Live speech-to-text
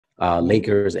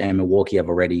Lakers and Milwaukee have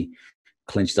already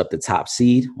clinched up the top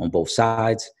seed on both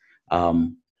sides.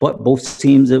 But both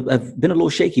teams have been a little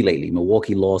shaky lately.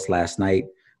 Milwaukee lost last night.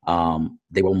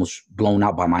 They were almost blown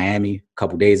out by Miami a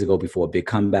couple days ago before a big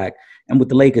comeback. And with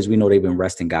the Lakers, we know they've been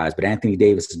resting guys, but Anthony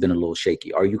Davis has been a little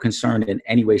shaky. Are you concerned in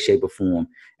any way, shape, or form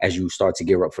as you start to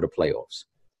gear up for the playoffs?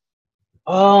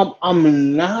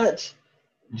 I'm not,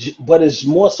 but it's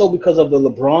more so because of the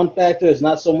LeBron factor. It's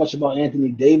not so much about Anthony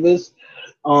Davis.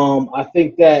 I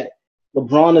think that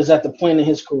LeBron is at the point in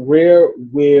his career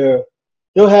where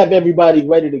he'll have everybody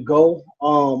ready to go.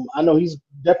 I know he's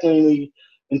definitely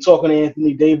been talking to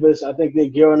Anthony Davis. I think they're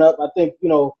gearing up. I think,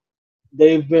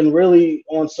 they've been really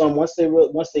on some, once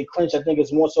they clinch, I think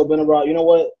it's more so been about, you know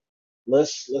what,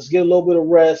 let's get a little bit of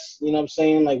rest. You know what I'm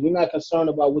saying? Like, we're not concerned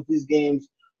about what these games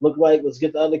look like. Let's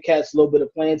get the other cats a little bit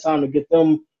of playing time to get them,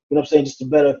 you know what I'm saying, just a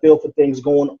better feel for things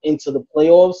going into the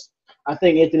playoffs. I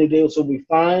think Anthony Davis will be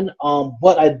fine.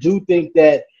 But I do think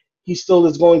that he still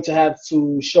is going to have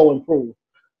to show and prove.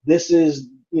 This is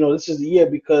the year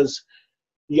because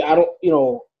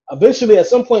eventually at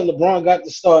some point LeBron got to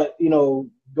start,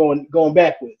 going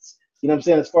backwards. You know what I'm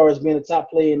saying, as far as being a top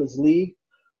player in this league.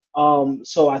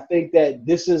 So I think that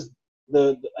this is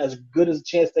as good as a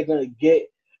chance they're going to get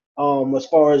as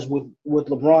far as with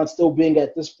LeBron still being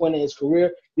at this point in his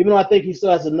career. Even though I think he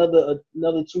still has another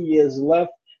 2 years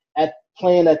left at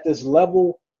playing at this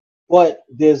level, but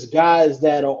there's guys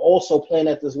that are also playing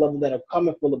at this level that are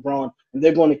coming for LeBron, and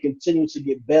they're going to continue to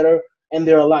get better. And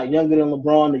they're a lot younger than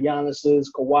LeBron, the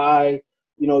Giannis's, Kawhi.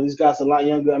 These guys are a lot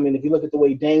younger. I mean, if you look at the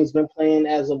way Dame's been playing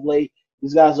as of late,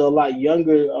 these guys are a lot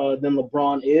younger than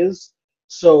LeBron is.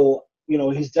 So,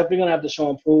 he's definitely going to have to show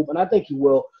and prove, and I think he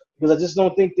will, because I just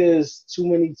don't think there's too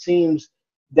many teams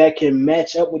that can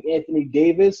match up with Anthony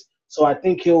Davis. So I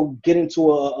think he'll get into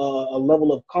a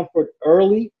level of comfort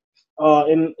early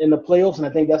in the playoffs, and I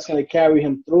think that's going to carry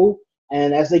him through.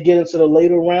 And as they get into the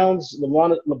later rounds,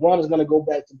 LeBron is going to go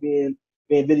back to being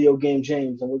video game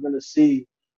James, and we're going to see,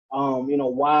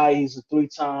 why he's a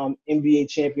 3-time NBA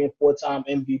champion, 4-time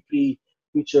MVP,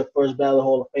 future first ballot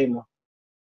Hall of Famer.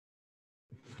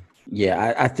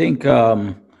 Yeah, I think,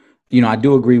 I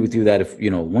do agree with you that if,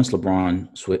 once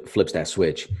LeBron flips that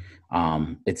switch,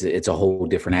 it's a whole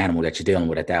different animal that you're dealing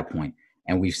with at that point.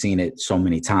 And we've seen it so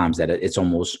many times that it's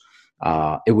almost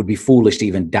it would be foolish to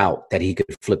even doubt that he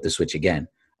could flip the switch again.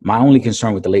 My only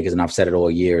concern with the Lakers, and I've said it all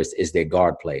year, is their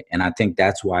guard play. And I think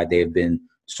that's why they've been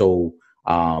so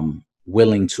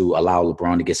willing to allow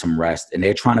LeBron to get some rest. And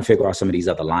they're trying to figure out some of these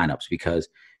other lineups because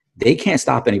they can't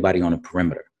stop anybody on the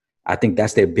perimeter. I think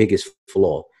that's their biggest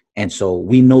flaw. And so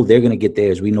we know they're going to get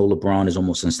theirs. We know LeBron is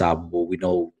almost unstoppable. We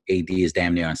know AD is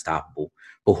damn near unstoppable.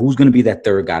 But who's going to be that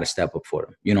third guy to step up for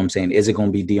them? You know what I'm saying? Is it going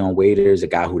to be Dion Waiters, a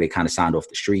guy who they kind of signed off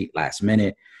the street last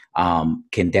minute?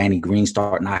 Can Danny Green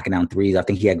start knocking down threes? I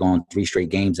think he had gone 3 straight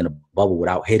games in a bubble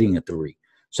without hitting a 3.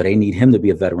 So they need him to be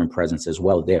a veteran presence as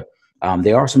well there.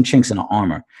 There are some chinks in the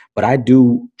armor, but I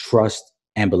do trust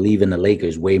and believe in the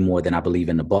Lakers way more than I believe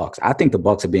in the Bucks. I think the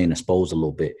Bucks are being exposed a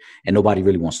little bit, and nobody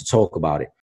really wants to talk about it.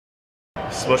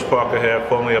 Smush Parker here,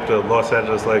 formerly of the Los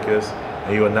Angeles Lakers,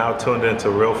 and you are now tuned in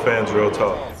to Real Fans, Real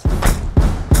Talk.